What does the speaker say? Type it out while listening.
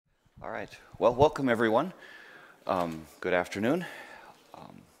All right. Well, welcome everyone. Good afternoon.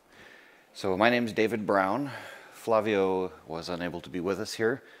 So my name is David Brown. Flavio was unable to be with us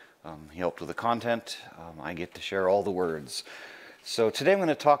here. He helped with the content. I get to share all the words. So today I'm going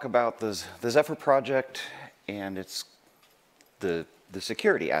to talk about the Zephyr project and it's the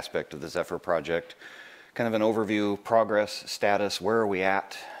security aspect of the Zephyr project. Kind of an overview, progress, status, where are we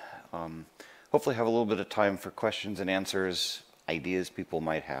at? Hopefully have a little bit of time for questions and answers, ideas people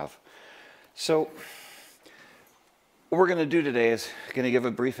might have. So what we're going to do today is going to give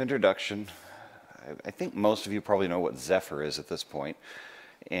a brief introduction. I think most of you probably know what Zephyr is at this point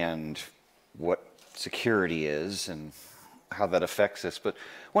and what security is and how that affects us, but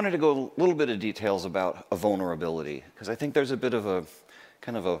wanted to go a little bit of details about a vulnerability because I think there's a bit of a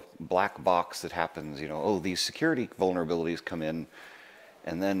kind of a black box that happens, oh, these security vulnerabilities come in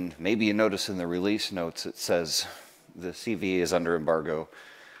and then maybe you notice in the release notes it says the CV is under embargo,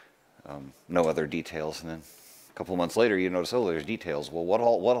 no other details, and then a couple of months later you notice, oh, there's details. Well,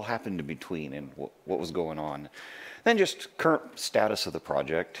 what'll happen in between and what was going on? Then just current status of the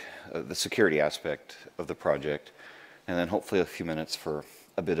project, the security aspect of the project, and then hopefully a few minutes for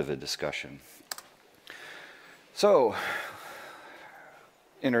a bit of a discussion. So,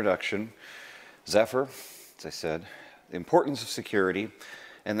 introduction, Zephyr, as I said, the importance of security,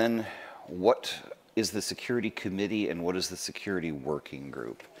 and then what is the security committee and what is the security working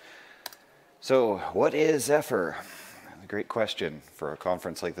group? So what is Zephyr? A great question for a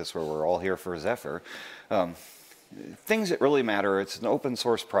conference like this where we're all here for Zephyr. Things that really matter, it's an open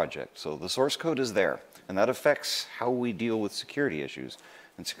source project, so the source code is there, and that affects how we deal with security issues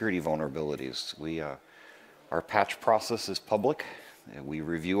and security vulnerabilities. Our patch process is public. We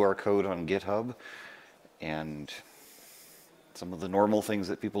review our code on GitHub, and some of the normal things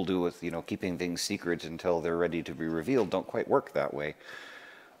that people do with keeping things secret until they're ready to be revealed don't quite work that way.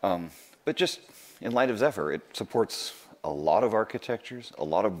 But just in light of Zephyr, it supports a lot of architectures, a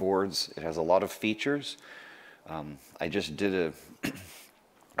lot of boards. It has a lot of features. I just did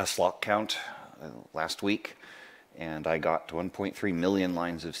a slot count last week, and I got 1.3 million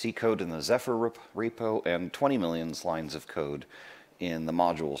lines of C code in the Zephyr repo and 20 million lines of code in the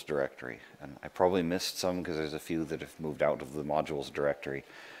modules directory. And I probably missed some because there's a few that have moved out of the modules directory.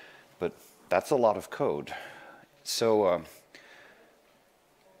 But that's a lot of code. So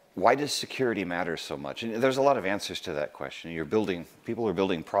why does security matter so much? And there's a lot of answers to that question. People are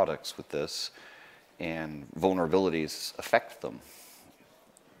building products with this, and vulnerabilities affect them.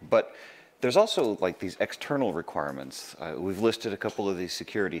 But there's also like these external requirements. We've listed a couple of these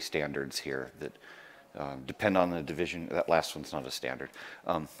security standards here that depend on the division. That last one's not a standard.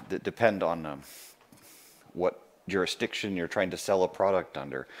 That depend on what jurisdiction you're trying to sell a product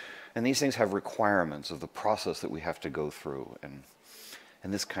under. And these things have requirements of the process that we have to go through and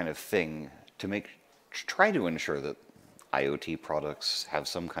this kind of thing to try to ensure that IoT products have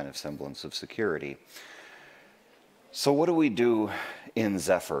some kind of semblance of security. So what do we do in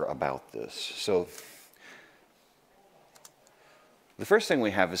Zephyr about this? So the first thing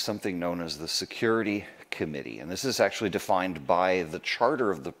we have is something known as the security committee, and this is actually defined by the charter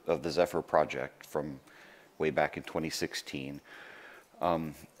of the Zephyr project from way back in 2016.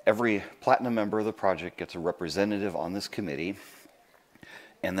 Every platinum member of the project gets a representative on this committee,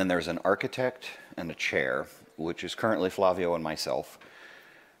 and then there's an architect and a chair, which is currently Flavio and myself.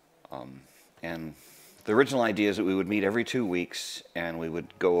 And the original idea is that we would meet every 2 weeks and we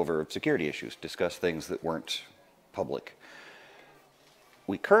would go over security issues, discuss things that weren't public.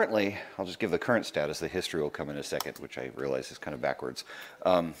 We currently, I'll just give the current status, the history will come in a second, which I realize is kind of backwards.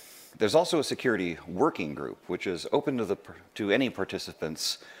 There's also a security working group, which is open to any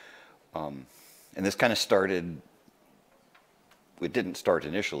participants. And this kind of started, it didn't start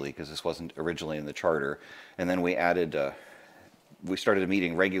initially because this wasn't originally in the charter. And then we added, we started a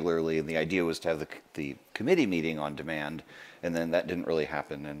meeting regularly, and the idea was to have the committee meeting on demand, and then that didn't really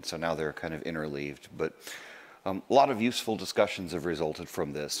happen. And so now they're kind of interleaved. But a lot of useful discussions have resulted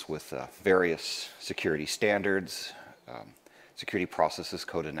from this with various security standards, security processes,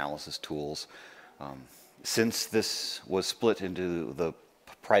 code analysis tools. Since this was split into the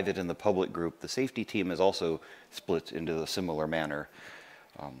private and the public group, the safety team is also split into a similar manner.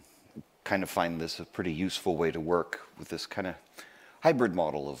 Kind of find this a pretty useful way to work with this kind of hybrid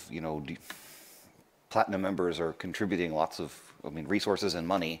model of, platinum members are contributing lots of, resources and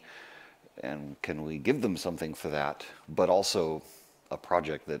money, and can we give them something for that, but also a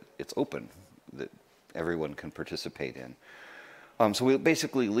project that it's open, that everyone can participate in. So we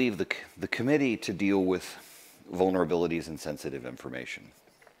basically leave the committee to deal with vulnerabilities and sensitive information.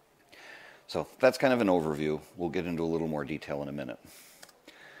 So that's kind of an overview. We'll get into a little more detail in a minute.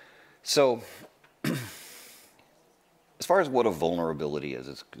 So, as far as what a vulnerability is,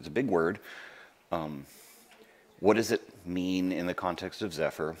 it's a big word. What does it mean in the context of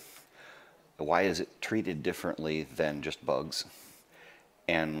Zephyr? Why is it treated differently than just bugs?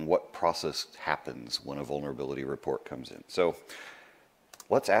 And what process happens when a vulnerability report comes in? So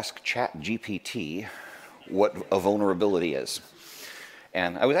let's ask ChatGPT what a vulnerability is.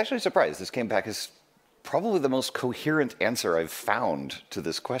 And I was actually surprised. This came back as probably the most coherent answer I've found to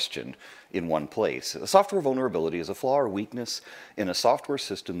this question in one place. A software vulnerability is a flaw or weakness in a software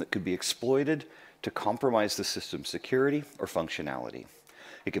system that could be exploited to compromise the system's security or functionality.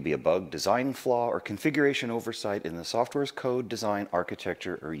 It could be a bug, design flaw, or configuration oversight in the software's code, design,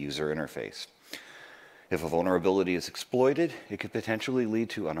 architecture, or user interface. If a vulnerability is exploited, it could potentially lead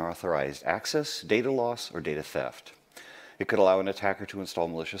to unauthorized access, data loss, or data theft. It could allow an attacker to install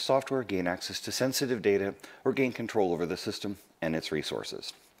malicious software, gain access to sensitive data, or gain control over the system and its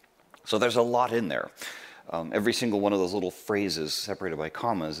resources. So there's a lot in there. Every single one of those little phrases separated by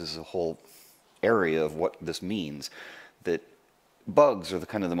commas is a whole area of what this means. That bugs are the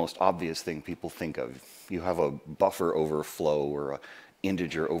kind of the most obvious thing people think of. You have a buffer overflow or an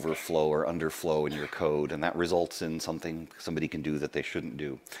integer overflow or underflow in your code, and that results in something somebody can do that they shouldn't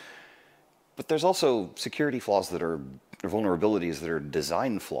do. But there's also security flaws that are, or vulnerabilities that are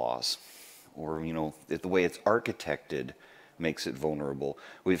design flaws, or, you know, the way it's architected makes it vulnerable.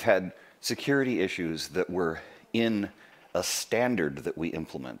 We've had security issues that were in a standard that we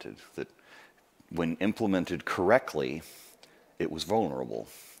implemented, that when implemented correctly, it was vulnerable.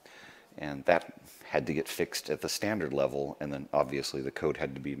 And that had to get fixed at the standard level, and then obviously the code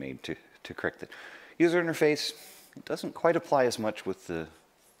had to be made to correct it. User interface, it doesn't quite apply as much with the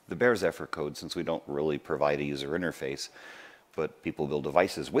bare Zephyr code, since we don't really provide a user interface, but people build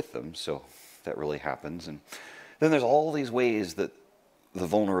devices with them, so that really happens. And then there's all these ways that the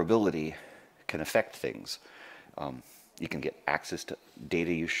vulnerability can affect things. You can get access to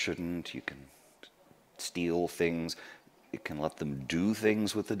data you shouldn't, you can steal things, you can let them do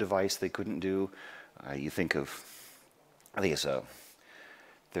things with the device they couldn't do. You think of, I think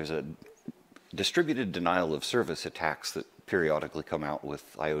there's a distributed denial of service attacks that periodically come out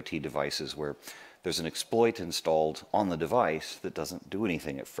with IoT devices where there's an exploit installed on the device that doesn't do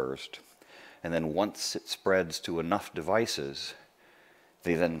anything at first. And then once it spreads to enough devices,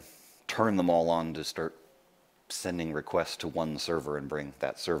 they then turn them all on to start sending requests to one server and bring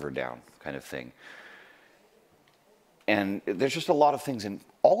that server down, kind of thing. And there's just a lot of things in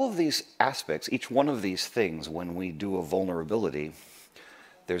all of these aspects. Each one of these things, when we do a vulnerability,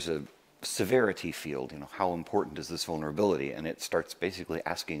 there's a severity field. You know, how important is this vulnerability? And it starts basically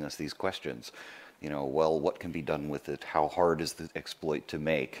asking us these questions. You know, well, what can be done with it? How hard is the exploit to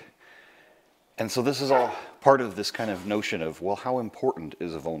make? And so this is all part of this kind of notion of, well, how important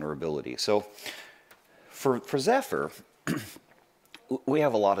is a vulnerability? So for Zephyr, we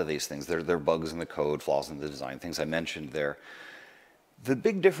have a lot of these things. They're bugs in the code, flaws in the design, things I mentioned there. The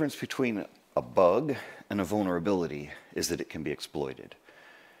big difference between a bug and a vulnerability is that it can be exploited.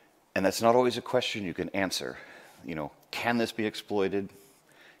 And that's not always a question you can answer. You know, can this be exploited?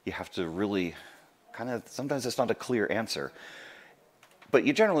 You have to really kind of, sometimes it's not a clear answer. But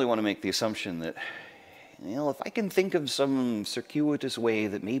you generally want to make the assumption that, you know, if I can think of some circuitous way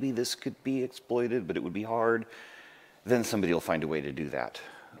that maybe this could be exploited, but it would be hard, then somebody will find a way to do that.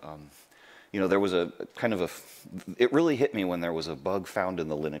 You know, there was a kind of it really hit me when there was a bug found in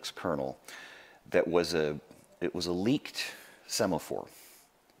the Linux kernel that was it was a leaked semaphore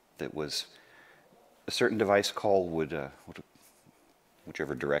that was a certain device call would,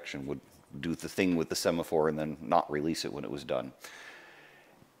 whichever direction, would do the thing with the semaphore and then not release it when it was done.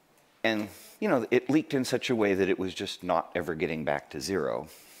 And, you know, it leaked in such a way that it was just not ever getting back to zero.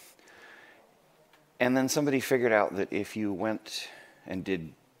 And then somebody figured out that if you went and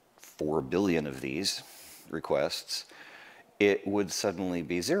did 4 billion of these requests, it would suddenly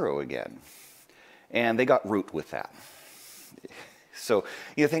be zero again. And they got root with that. So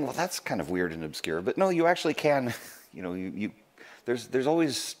you think, well, that's kind of weird and obscure. But no, you actually can, you know, there's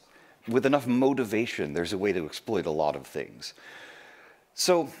always, with enough motivation, there's a way to exploit a lot of things.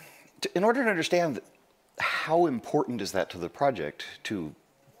 So in order to understand how important is that to the project, to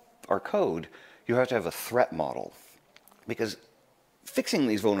our code, you have to have a threat model. Because fixing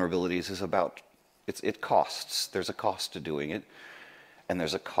these vulnerabilities is about, it costs. There's a cost to doing it, and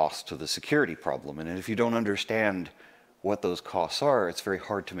there's a cost to the security problem. And if you don't understand what those costs are, it's very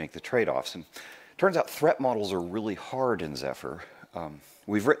hard to make the trade-offs. And it turns out threat models are really hard in Zephyr.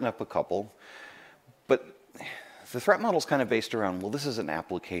 We've written up a couple, but the threat model is kind of based around, well, this is an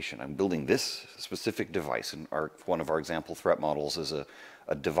application. I'm building this specific device. And one of our example threat models is a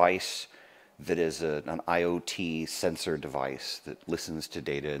device that is an IoT sensor device that listens to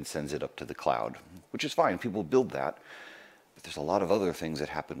data and sends it up to the cloud, which is fine. People build that. But there's a lot of other things that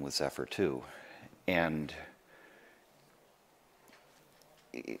happen with Zephyr too. And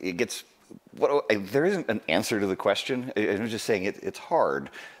it gets, there isn't an answer to the question. I'm just saying it's hard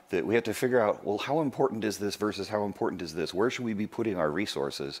that we have to figure out, well, how important is this versus how important is this? Where should we be putting our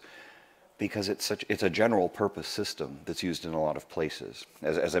resources? Because it's a general purpose system that's used in a lot of places.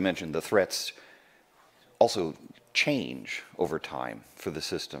 As I mentioned, the threats also change over time for the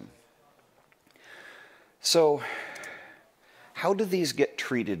system. So how do these get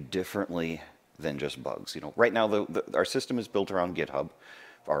treated differently than just bugs? You know, right now our system is built around GitHub,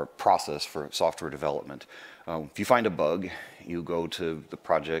 our process for software development. If you find a bug, you go to the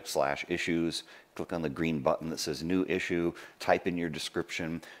project/issues, click on the green button that says new issue, type in your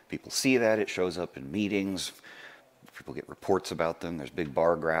description. People see that, it shows up in meetings. People get reports about them. There's big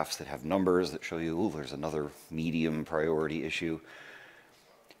bar graphs that have numbers that show you, oh, there's another medium priority issue.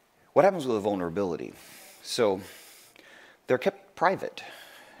 What happens with a vulnerability? So they're kept private.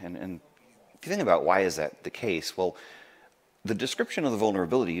 And if you think about why is that the case, well, the description of the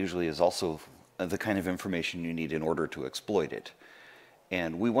vulnerability usually is also the kind of information you need in order to exploit it.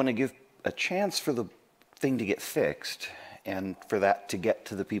 And we want to give a chance for the thing to get fixed and for that to get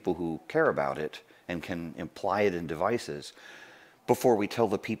to the people who care about it and can imply it in devices before we tell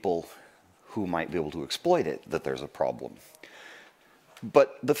the people who might be able to exploit it that there's a problem.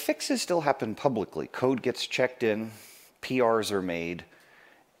 But the fixes still happen publicly. Code gets checked in, PRs are made,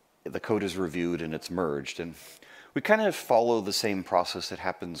 the code is reviewed and it's merged. And we kind of follow the same process that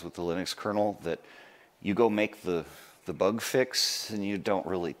happens with the Linux kernel, that you go make the bug fix and you don't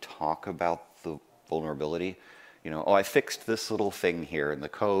really talk about the vulnerability. You know, oh, I fixed this little thing here and the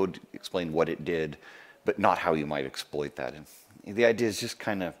code explained what it did, but not how you might exploit that. And the idea is just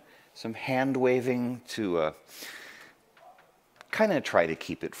kind of some hand waving to kind of try to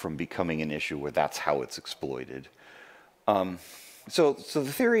keep it from becoming an issue where that's how it's exploited. So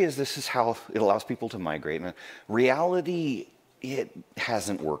the theory is this is how it allows people to migrate. And reality, it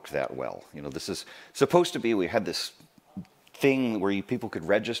hasn't worked that well. You know, this is supposed to be, we had this thing where people could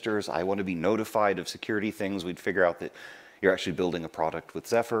register as, I want to be notified of security things. We'd figure out that you're actually building a product with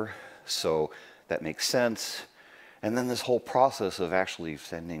Zephyr, so that makes sense. And then this whole process of actually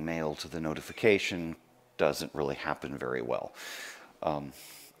sending mail to the notification doesn't really happen very well. And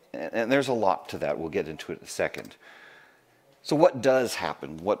there's a lot to that. We'll get into it in a second. So what does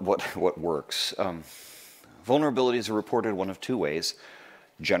happen? What works? Vulnerabilities are reported one of two ways,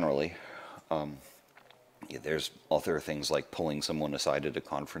 generally. There's other things like pulling someone aside at a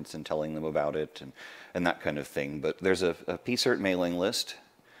conference and telling them about it and that kind of thing. But there's a PCERT mailing list.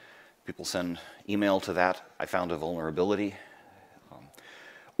 People send email to that, I found a vulnerability.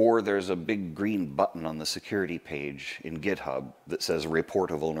 Or there's a big green button on the security page in GitHub that says report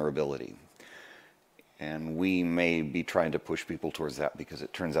a vulnerability. And we may be trying to push people towards that because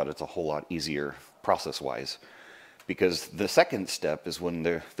it turns out it's a whole lot easier process-wise. Because the second step is when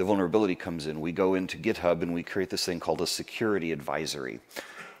the vulnerability comes in, we go into GitHub and we create this thing called a security advisory.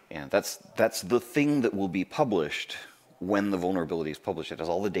 And that's the thing that will be published when the vulnerability is published. It has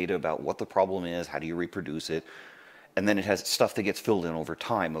all the data about what the problem is, how do you reproduce it, and then it has stuff that gets filled in over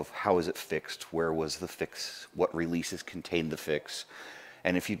time of how is it fixed, where was the fix, what releases contain the fix.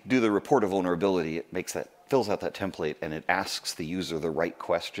 And if you do the report of vulnerability, it fills out that template and it asks the user the right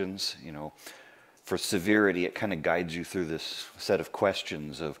questions. You know, for severity, it kind of guides you through this set of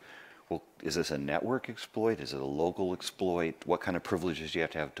questions of, well, is this a network exploit? Is it a local exploit? What kind of privileges do you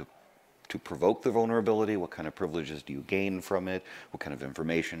have to provoke the vulnerability? What kind of privileges do you gain from it? What kind of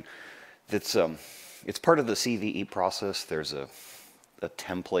information? It's part of the CVE process. There's a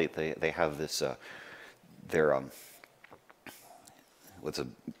template. They have this, what's a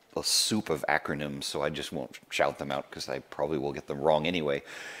soup of acronyms, so I just won't shout them out because I probably will get them wrong anyway.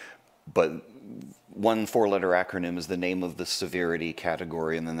 But one 4-letter acronym is the name of the severity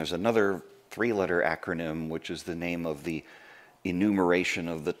category, and then there's another 3-letter acronym, which is the name of the enumeration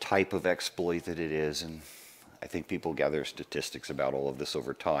of the type of exploit that it is. And I think people gather statistics about all of this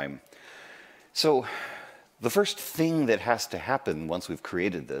over time. So the first thing that has to happen once we've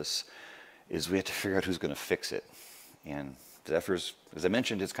created this is we have to figure out who's going to fix it. And Zephyr's, as I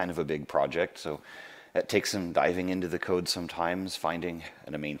mentioned, is kind of a big project, so it takes some diving into the code sometimes, finding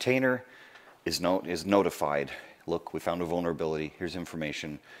a maintainer is notified, look, we found a vulnerability, here's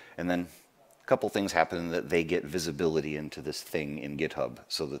information, and then a couple things happen that they get visibility into this thing in GitHub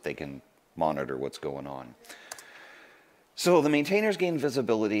so that they can monitor what's going on. So the maintainers gain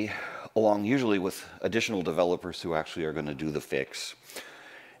visibility along usually with additional developers who actually are going to do the fix.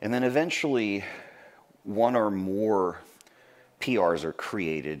 And then eventually one or more PRs are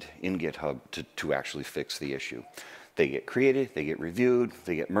created in GitHub to actually fix the issue. They get created, they get reviewed,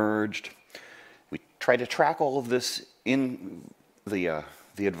 they get merged. We try to track all of this in the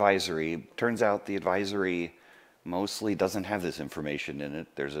advisory. Turns out the advisory mostly doesn't have this information in it.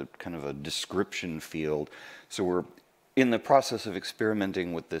 There's a kind of a description field. So we're in the process of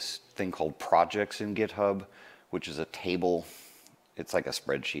experimenting with this thing called projects in GitHub, which is a table. It's like a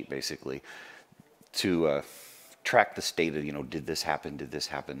spreadsheet, basically, to track the state of, did this happen,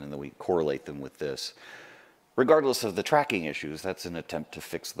 and then we correlate them with this. Regardless of the tracking issues, that's an attempt to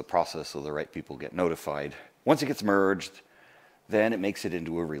fix the process so the right people get notified. Once it gets merged, then it makes it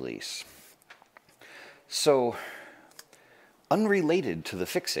into a release. So, unrelated to the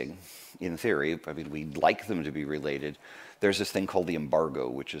fixing, in theory, I mean, we'd like them to be related, there's this thing called the embargo,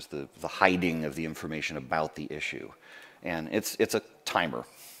 which is the hiding of the information about the issue. And it's a timer.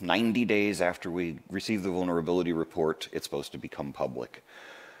 90 days after we receive the vulnerability report, it's supposed to become public.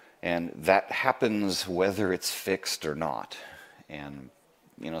 And that happens whether it's fixed or not. And,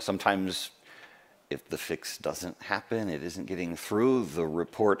 sometimes if the fix doesn't happen, it isn't getting through, the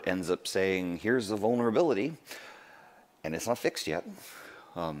report ends up saying, here's the vulnerability, and it's not fixed yet.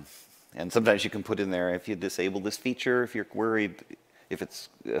 And sometimes you can put in there, if you disable this feature, if you're worried if it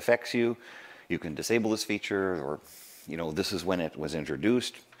affects you, you can disable this feature, or, this is when it was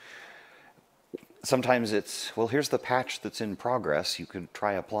introduced. Sometimes it's, well, here's the patch that's in progress. You can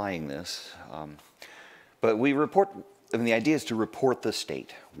try applying this. But we report, the idea is to report the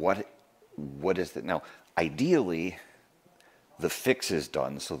state. What is it? Now, ideally, the fix is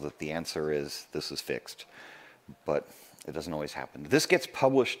done so that the answer is this is fixed. But it doesn't always happen. This gets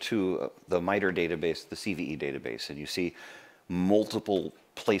published to the MITRE database, the CVE database, and you see multiple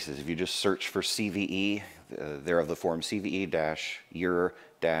places. If you just search for CVE, they're of the form CVE-year-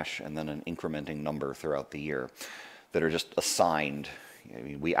 and then an incrementing number throughout the year that are just assigned. I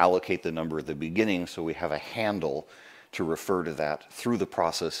mean, we allocate the number at the beginning so we have a handle to refer to that through the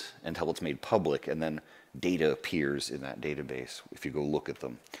process until it's made public, and then data appears in that database if you go look at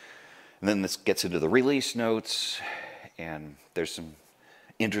them. And then this gets into the release notes, and there's some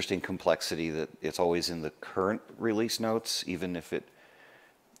interesting complexity that it's always in the current release notes, even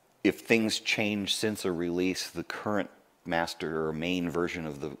if things change since a release, the current master or main version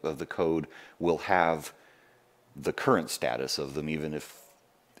of the code will have the current status of them, even if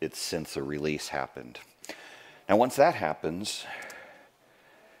it's since a release happened. Now, once that happens,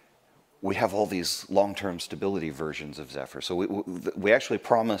 we have all these long-term stability versions of Zephyr. So we actually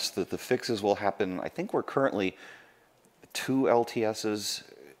promise that the fixes will happen. I think we're currently 2 LTSs,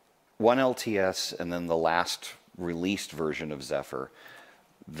 1 LTS, and then the last released version of Zephyr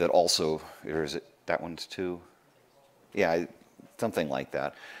that also, or is it, that one's 2? Yeah, something like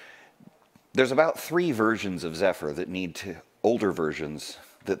that. There's about 3 versions of Zephyr that older versions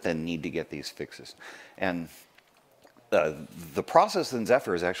that then need to get these fixes. And the process in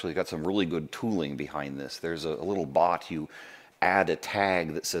Zephyr has actually got some really good tooling behind this. There's a little bot, you add a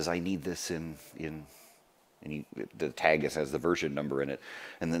tag that says, I need this and the tag has the version number in it.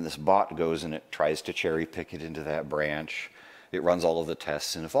 And then this bot goes and it tries to cherry pick it into that branch. It runs all of the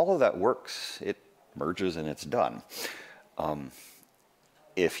tests, and if all of that works, it merges and it's done.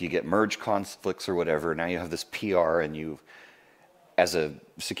 If you get merge conflicts or whatever, now you have this PR, and as a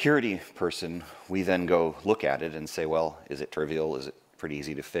security person, we then go look at it and say, well, is it trivial? Is it pretty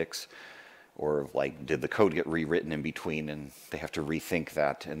easy to fix? Or like, did the code get rewritten in between and they have to rethink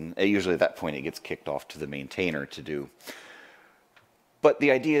that? And usually at that point it gets kicked off to the maintainer to do. But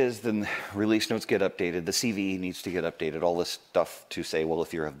the idea is then release notes get updated, the CVE needs to get updated, all this stuff to say, well,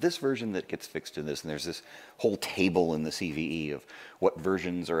 if you have this version that gets fixed in this, and there's this whole table in the CVE of what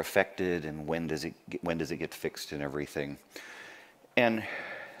versions are affected and when does it get fixed and everything. And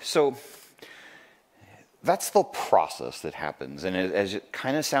so that's the process that happens. And as it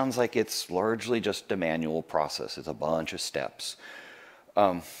kind of sounds like it's largely just a manual process. It's a bunch of steps.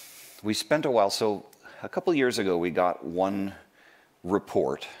 We spent a while, so a couple years ago we got one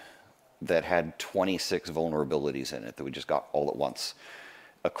report that had 26 vulnerabilities in it that we just got all at once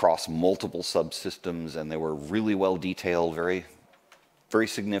across multiple subsystems, and they were really well detailed, very, very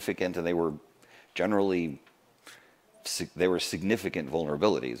significant, and they were generally significant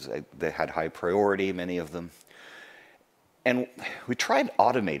vulnerabilities. They had high priority, many of them. And we tried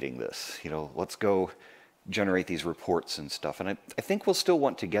automating this, let's go generate these reports and stuff. And I think we'll still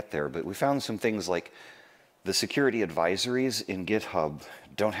want to get there, but we found some things like the security advisories in GitHub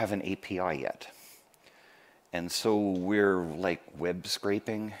don't have an API yet. And so we're like web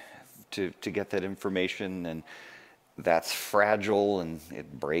scraping to get that information, and that's fragile and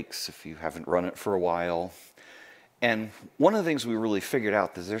it breaks if you haven't run it for a while. And one of the things we really figured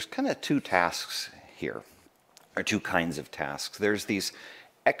out is there's kind of two tasks here, or two kinds of tasks. There's these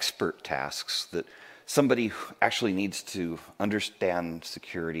expert tasks that somebody actually needs to understand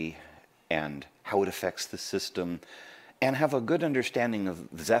security and how it affects the system and have a good understanding of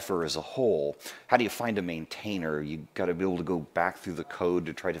Zephyr as a whole. How do you find a maintainer? You've got to be able to go back through the code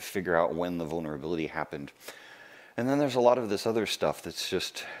to try to figure out when the vulnerability happened. And then there's a lot of this other stuff that's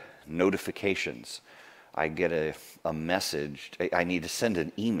just notifications. I get a message, I need to send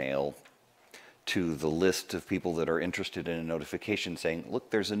an email to the list of people that are interested in a notification saying,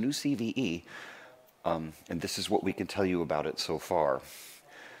 look, there's a new CVE, and this is what we can tell you about it so far.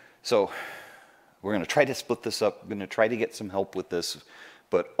 So we're going to try to split this up. We're going to try to get some help with this,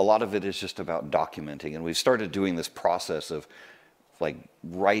 but a lot of it is just about documenting. And we've started doing this process of like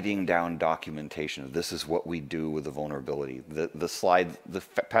writing down documentation of this is what we do with the vulnerability. The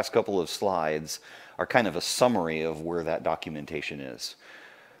past couple of slides are kind of a summary of where that documentation is.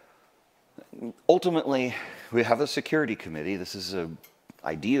 Ultimately, we have a security committee. This is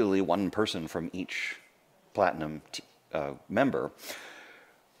ideally one person from each Platinum member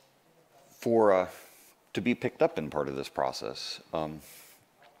to be picked up in part of this process.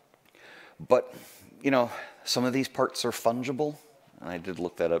 But, you know, some of these parts are fungible. And I did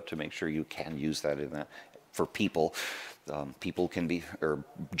look that up to make sure you can use that in that for people. People can be, or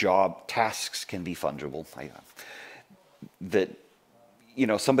job tasks can be fungible. That, you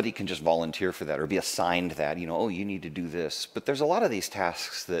know, somebody can just volunteer for that or be assigned that, you know, oh, you need to do this. But there's a lot of these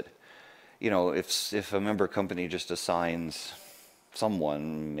tasks that, you know, if a member company just assigns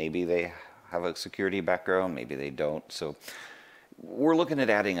someone, maybe they have a security background, maybe they don't. So we're looking at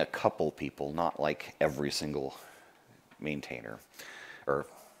adding a couple people, not like every single maintainer or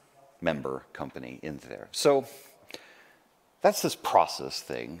member company in there. So that's this process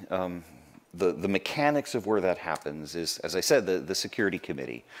thing. The mechanics of where that happens is, as I said, the security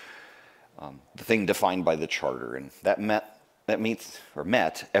committee, the thing defined by the charter, and that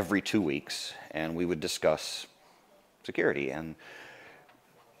met every 2 weeks, and we would discuss security. And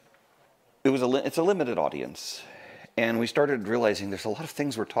it's a limited audience, and we started realizing there's a lot of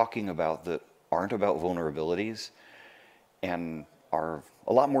things we're talking about that aren't about vulnerabilities and are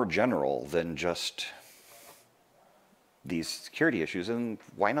a lot more general than just these security issues, and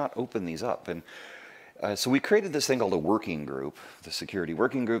why not open these up? And so we created this thing called a working group, the security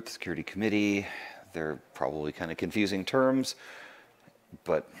working group, the security committee. They're probably kind of confusing terms,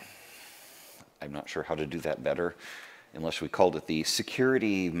 but I'm not sure how to do that better unless we called it the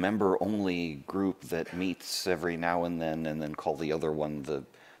security member-only group that meets every now and then call the other one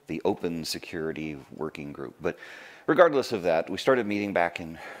the open security working group. But regardless of that, we started meeting back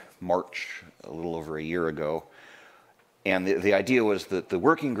in March, a little over a year ago. And the idea was that the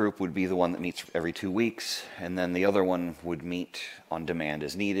working group would be the one that meets every 2 weeks, and then the other one would meet on demand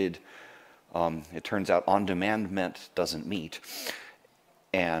as needed. It turns out on demand doesn't meet.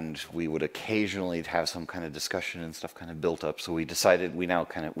 And we would occasionally have some kind of discussion and stuff kind of built up. So we decided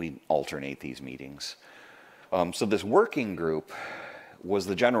we alternate these meetings. So this working group was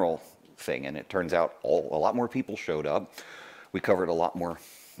the general thing, and it turns out a lot more people showed up. We covered a lot more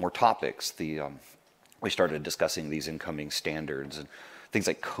topics. We started discussing these incoming standards and things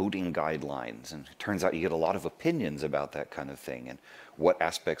like coding guidelines, and it turns out you get a lot of opinions about that kind of thing and what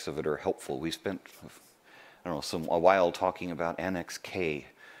aspects of it are helpful. We spent, I don't know, a while talking about Annex K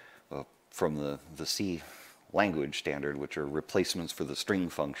from the C language standard, which are replacements for the string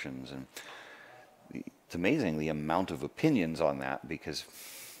functions. And it's amazing the amount of opinions on that, because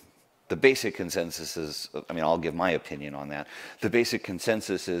the basic consensus is, I mean, I'll give my opinion on that. The basic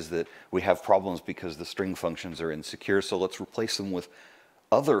consensus is that we have problems because the string functions are insecure, so let's replace them with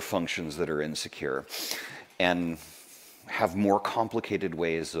other functions that are insecure and have more complicated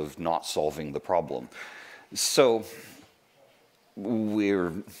ways of not solving the problem. So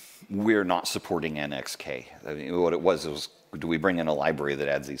we're not supporting NXK. I mean, what it was, do we bring in a library that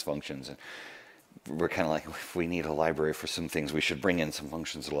adds these functions? And we're kind of like, if we need a library for some things, we should bring in some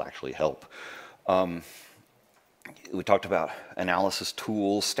functions that will actually help. We talked about analysis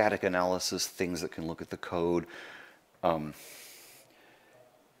tools, static analysis, things that can look at the code.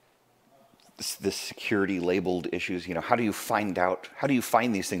 The security labeled issues, you know, how do you find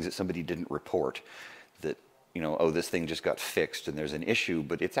these things that somebody didn't report? That, you know, oh, this thing just got fixed and there's an issue,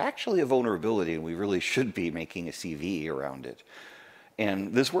 but it's actually a vulnerability and we really should be making a CV around it.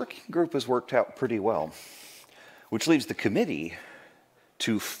 And this working group has worked out pretty well, which leaves the committee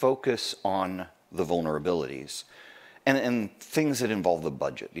to focus on the vulnerabilities. And things that involve the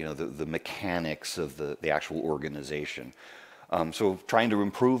budget, you know, the mechanics of the actual organization. So trying to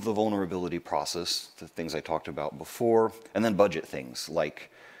improve the vulnerability process, the things I talked about before, and then budget things like,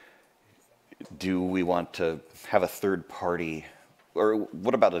 do we want to have a third party, or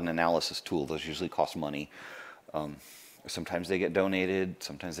what about an analysis tool? Those usually cost money. Sometimes they get donated,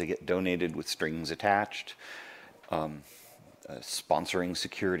 sometimes they get donated with strings attached. Sponsoring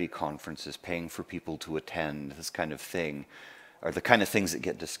security conferences, paying for people to attend, this kind of thing, are the kind of things that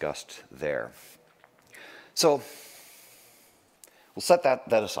get discussed there. So we'll set that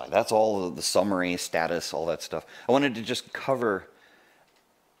aside. That's all the summary, status, all that stuff. I wanted to just cover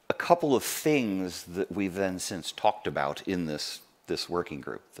a couple of things that we've then since talked about in this working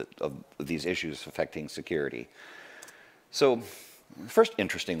group of these issues affecting security. So the first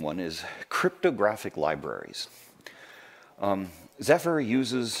interesting one is cryptographic libraries. Zephyr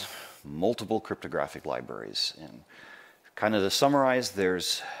uses multiple cryptographic libraries, and kind of to summarize,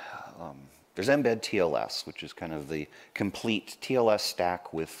 there's embed TLS, which is kind of the complete TLS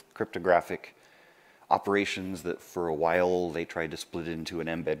stack with cryptographic operations that for a while they tried to split into an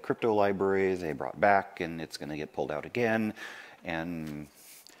embed crypto library. They brought back, and it's going to get pulled out again, and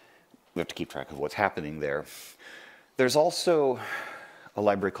we have to keep track of what's happening there. There's also a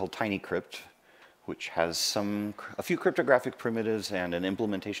library called TinyCrypt, which has a few cryptographic primitives and an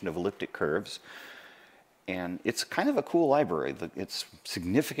implementation of elliptic curves. And it's kind of a cool library. It's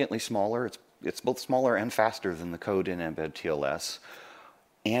significantly smaller. It's both smaller and faster than the code in embed TLS.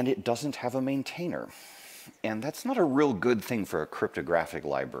 And it doesn't have a maintainer. And that's not a real good thing for a cryptographic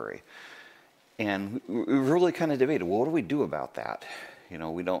library. And we really kind of debated, well, what do we do about that? You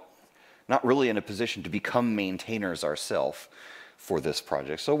know, not really in a position to become maintainers ourselves for this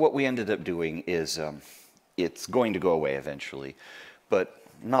project. So what we ended up doing is, it's going to go away eventually, but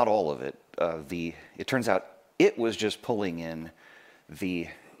not all of it. It turns out it was just pulling in the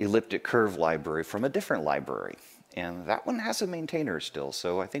elliptic curve library from a different library, and that one has a maintainer still,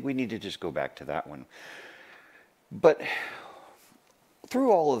 so I think we need to just go back to that one. But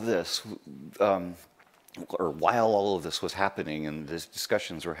through all of this, or while all of this was happening and these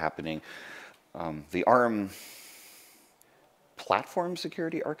discussions were happening, the ARM Platform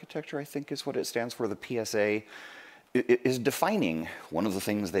Security Architecture, I think is what it stands for, the PSA, is defining, one of the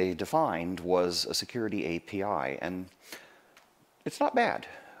things they defined was a security API, and it's not bad.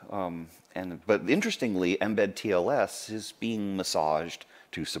 But interestingly, embed TLS is being massaged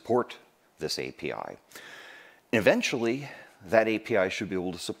to support this API. Eventually, that API should be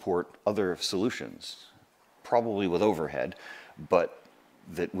able to support other solutions, probably with overhead, but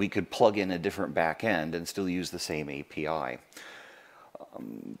that we could plug in a different back end and still use the same API.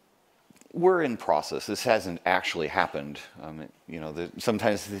 We're in process. This hasn't actually happened. You know,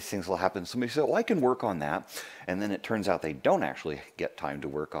 sometimes these things will happen. Somebody says, "Well, I can work on that," and then it turns out they don't actually get time to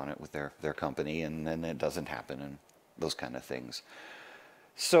work on it with their company, and then it doesn't happen, and those kind of things.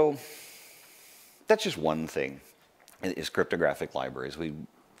 So that's just one thing, is cryptographic libraries. We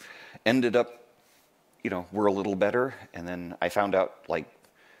ended up, you know, we're a little better, and then I found out, like,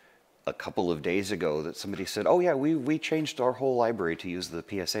 a couple of days ago that somebody said, "Oh yeah, we changed our whole library to use the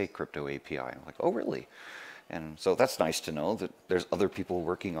PSA crypto API." I'm like, "Oh really?" And so that's nice to know that there's other people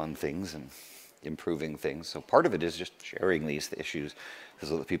working on things and improving things. So part of it is just sharing these issues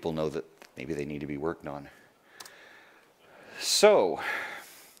so that people know that maybe they need to be worked on. So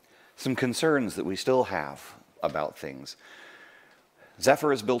some concerns that we still have about things.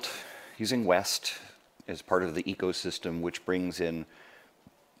 Zephyr is built using West as part of the ecosystem, which brings in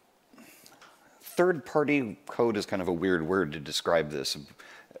third-party code is kind of a weird word to describe this,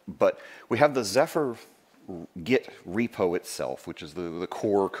 but we have the Zephyr Git repo itself, which is the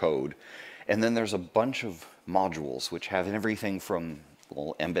core code, and then there's a bunch of modules which have everything from,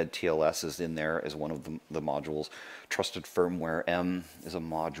 well, embed TLS is in there as one of the modules, trusted firmware M is a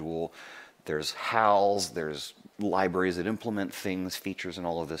module, there's HALs, there's libraries that implement things, features, and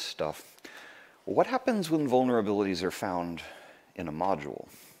all of this stuff. What happens when vulnerabilities are found in a module?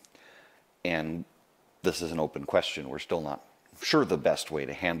 And this is an open question. We're still not sure the best way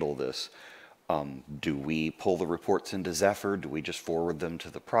to handle this. Do we pull the reports into Zephyr? Do we just forward them to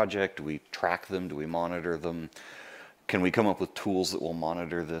the project? Do we track them? Do we monitor them? Can we come up with tools that will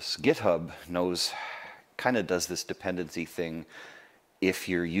monitor this? GitHub kind of does this dependency thing. If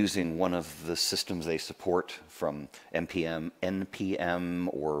you're using one of the systems they support from NPM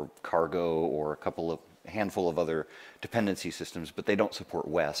or Cargo or a handful of other dependency systems, but they don't support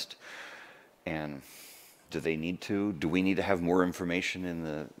West. And do they need to? Do we need to have more information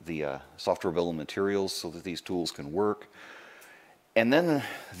in the software bill of materials so that these tools can work? And then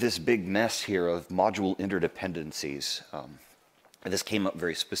this big mess here of module interdependencies. This came up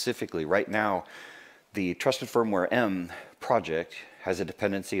very specifically. Right now, the Trusted Firmware M project has a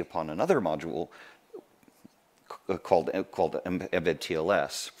dependency upon another module called Embed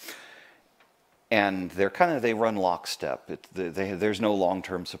TLS. And they run lockstep. There's no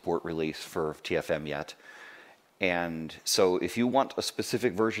long-term support release for TFM yet. And so if you want a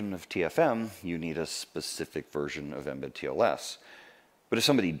specific version of TFM, you need a specific version of Embed TLS. But if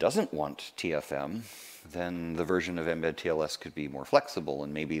somebody doesn't want TFM, then the version of Embed TLS could be more flexible,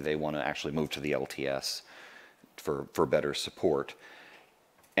 and maybe they want to actually move to the LTS for better support.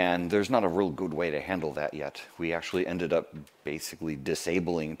 And there's not a real good way to handle that yet. We actually ended up basically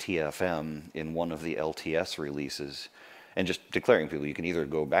disabling TFM in one of the LTS releases and just declaring people you can either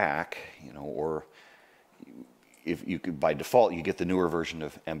go back, or if you could, by default, you get the newer version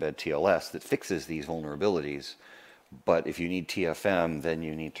of Embed TLS that fixes these vulnerabilities. But if you need TFM, then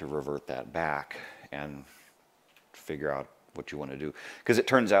you need to revert that back and figure out what you want to do. Because it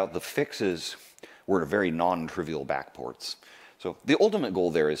turns out the fixes were very non-trivial backports. So the ultimate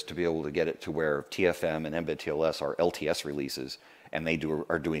goal there is to be able to get it to where TFM and Embed TLS are LTS releases, and they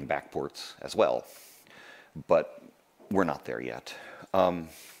are doing backports as well. But we're not there yet. I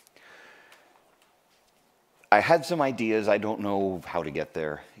had some ideas. I don't know how to get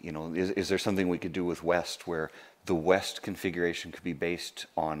there. Is there something we could do with West where the West configuration could be based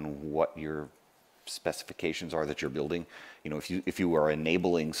on what your specifications are that you're building? If you are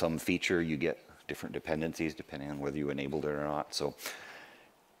enabling some feature, you get different dependencies depending on whether you enabled it or not. So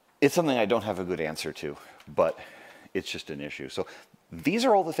it's something I don't have a good answer to, but it's just an issue. So these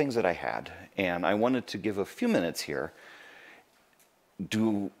are all the things that I had, and I wanted to give a few minutes here.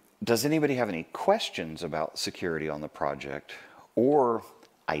 Does anybody have any questions about security on the project, or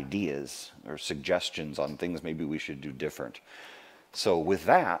ideas or suggestions on things maybe we should do different? So with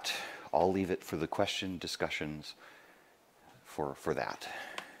that, I'll leave it for the question discussions for that.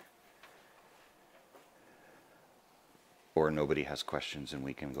 Or nobody has questions and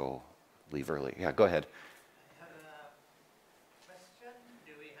we can leave early. Yeah, go ahead. I have a question.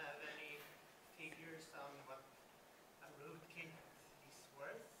 Do we have any figures on what a rootkit is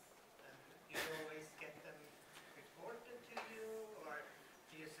worth? And do you always get them reported to you, or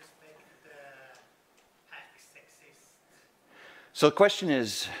do you suspect hacks exist? So the question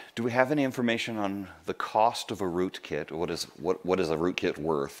is, do we have any information on the cost of a rootkit? What is a rootkit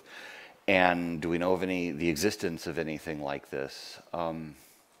worth? And do we know of the existence of anything like this?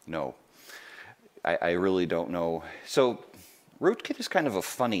 No, I really don't know. So rootkit is kind of a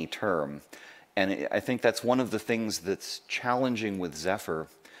funny term, and I think that's one of the things that's challenging with Zephyr,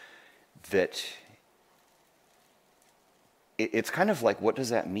 that it's kind of like, what does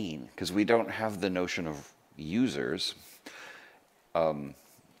that mean? Because we don't have the notion of users.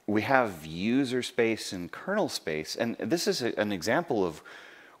 We have user space and kernel space, and this is an example of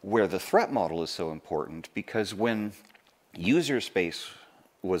where the threat model is so important, because when user space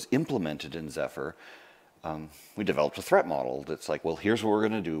was implemented in Zephyr, we developed a threat model that's like, well, here's what we're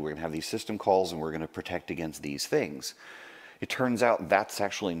going to do. We're going to have these system calls, and we're going to protect against these things. It turns out that's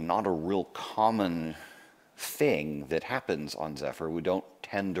actually not a real common thing that happens on Zephyr. We don't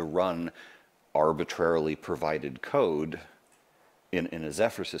tend to run arbitrarily provided code in a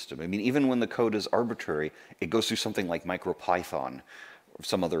Zephyr system. I mean, even when the code is arbitrary, it goes through something like MicroPython, or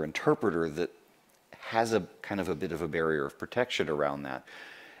some other interpreter that has a kind of a bit of a barrier of protection around that.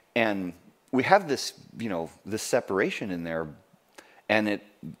 And we have this, this separation in there, and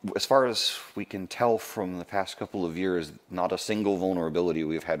as far as we can tell from the past couple of years, not a single vulnerability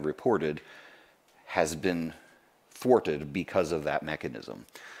we've had reported has been thwarted because of that mechanism.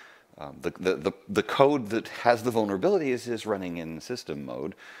 The code that has the vulnerability is running in system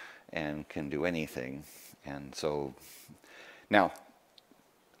mode and can do anything. And so now,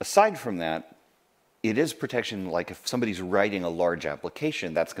 aside from that, it is protection. Like if somebody's writing a large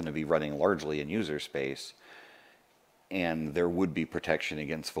application, that's going to be running largely in user space, and there would be protection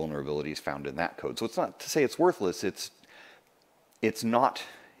against vulnerabilities found in that code. So it's not to say it's worthless. It's not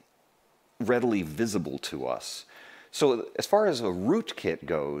readily visible to us. So as far as a rootkit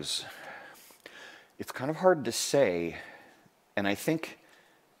goes, it's kind of hard to say, and I think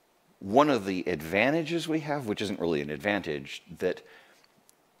one of the advantages we have, which isn't really an advantage, that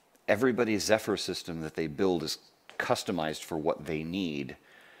everybody's Zephyr system that they build is customized for what they need,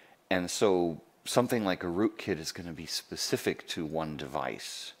 and so something like a rootkit is going to be specific to one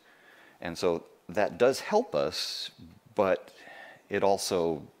device. And so that does help us, but it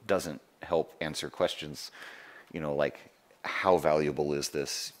also doesn't help answer questions, like how valuable is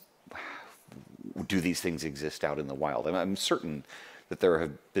this? do these things exist out in the wild? I'm certain that there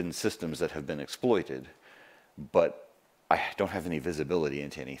have been systems that have been exploited, but I don't have any visibility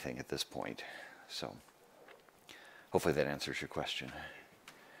into anything at this point. So hopefully that answers your question.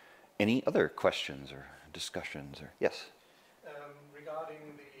 Any other questions or discussions? Or yes?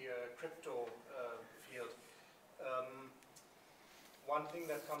 Regarding the crypto field, one thing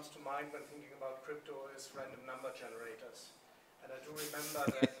that comes to mind when thinking about crypto is random number generators. And I do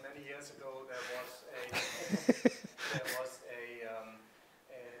remember that many years ago there was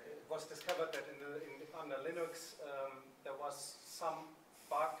it was discovered that under Linux there was some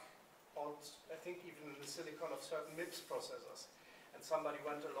bug, I think even in the silicon of certain MIPS processors. And somebody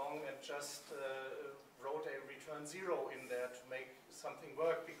went along and just wrote a return 0 in there to make something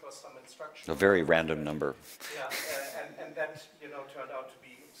work because some instruction. A very random number. Yeah, and that turned out to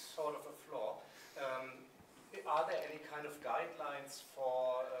be sort of a flaw. Are there any kind of guidelines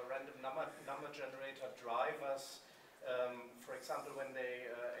for random number generator drivers? For example, when they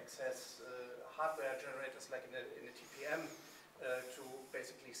access hardware generators like in a TPM to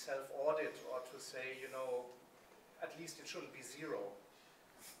basically self-audit or to say, at least it shouldn't be 0.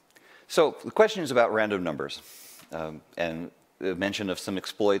 So the question is about random numbers, and a mention of some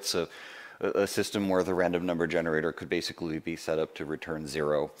exploits, a system where the random number generator could basically be set up to return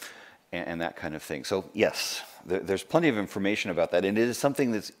 0 and that kind of thing. So yes, there's plenty of information about that, and it is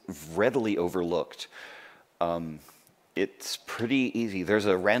something that's readily overlooked. It's pretty easy. There's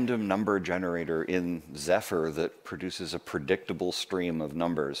a random number generator in Zephyr that produces a predictable stream of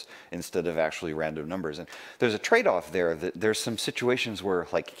numbers instead of actually random numbers. And there's a trade-off there. That there's some situations where,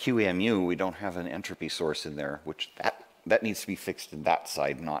 like QEMU, we don't have an entropy source in there, which that needs to be fixed in that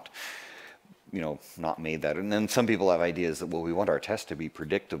side, not made that. And then some people have ideas that, well, we want our test to be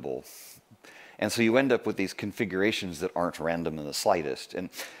predictable. And so you end up with these configurations that aren't random in the slightest. And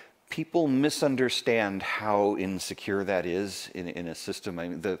people misunderstand how insecure that is in a system. I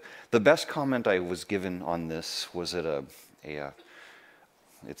mean, the best comment I was given on this was at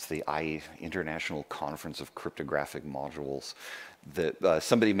it's the International Conference of Cryptographic Modules, that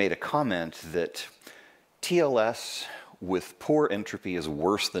somebody made a comment that TLS with poor entropy is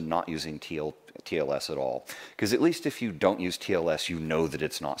worse than not using TLS at all. Because at least if you don't use TLS, you know that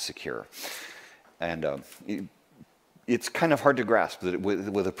it's not secure. And it's kind of hard to grasp that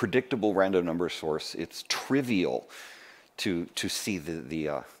with a predictable random number source, it's trivial to see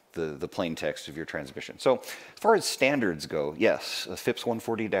the plain text of your transmission. So as far as standards go, yes, FIPS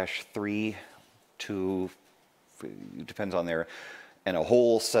 140-3 depends on there, and a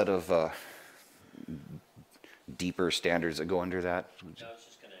whole set of deeper standards that go under that. I was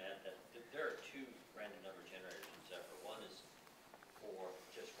just going to add that there are two random number generators in Zephyr. One is for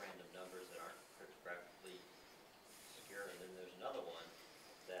just random numbers that aren't cryptographically secure, and then there's another one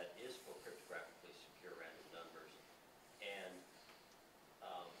that is for cryptographically secure random numbers. And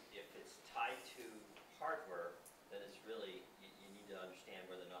if it's tied to hardware, then it's really, you need to understand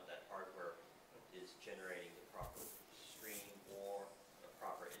whether or not that hardware is generating the proper stream or the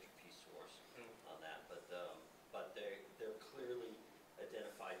proper entropy source on that. But they're clearly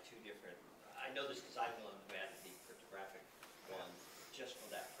identified two different. I know this because I've known who had the cryptographic one just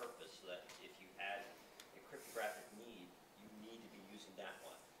for that purpose, so that if you had a cryptographic need, you need to be using that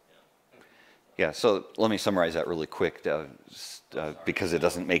one. Yeah, so let me summarize that really quick because it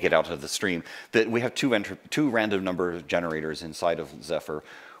doesn't make it out of the stream. That we have two random number generators inside of Zephyr.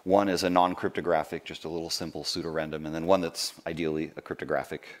 One is a non-cryptographic, just a little simple pseudorandom, and then one that's ideally a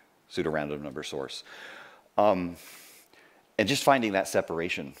cryptographic pseudorandom number source. And just finding that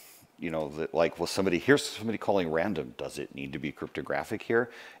separation, that like, well, here's somebody calling random, does it need to be cryptographic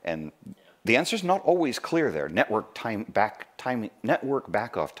here? And the answer is not always clear there. Network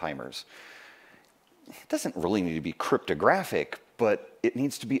backoff timers. It doesn't really need to be cryptographic, but it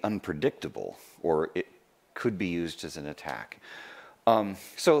needs to be unpredictable, or it could be used as an attack.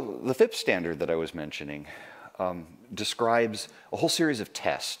 So the FIPS standard that I was mentioning describes a whole series of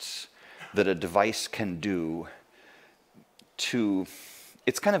tests that a device can do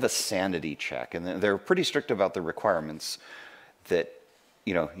it's kind of a sanity check, and they're pretty strict about the requirements that,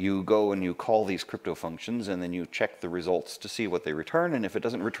 you go and you call these crypto functions and then you check the results to see what they return, and if it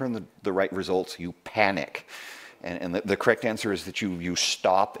doesn't return the right results, you panic. And the correct answer is that you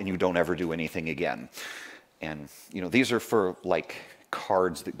stop and you don't ever do anything again. And, these are for like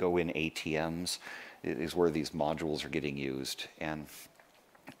cards that go in ATMs, is where these modules are getting used. And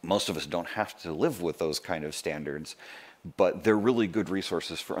most of us don't have to live with those kind of standards, but they're really good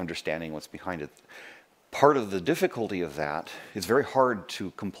resources for understanding what's behind it. Part of the difficulty of that is very hard to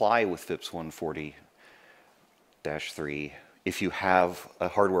comply with FIPS 140-3 if you have a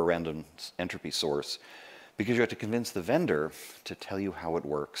hardware random entropy source, because you have to convince the vendor to tell you how it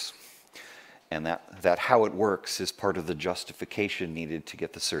works. And that how it works is part of the justification needed to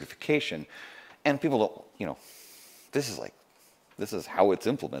get the certification. And people don't, you know, this is how it's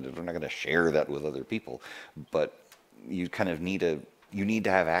implemented. We're not going to share that with other people, but you kind of need to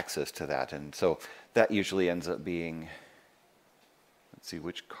have access to that. And so that usually ends up being, let's see,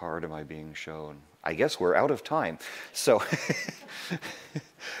 which card am I being shown? I guess we're out of time. So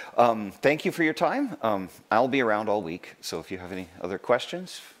thank you for your time. I'll be around all week. So if you have any other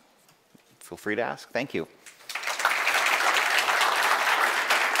questions, feel free to ask. Thank you.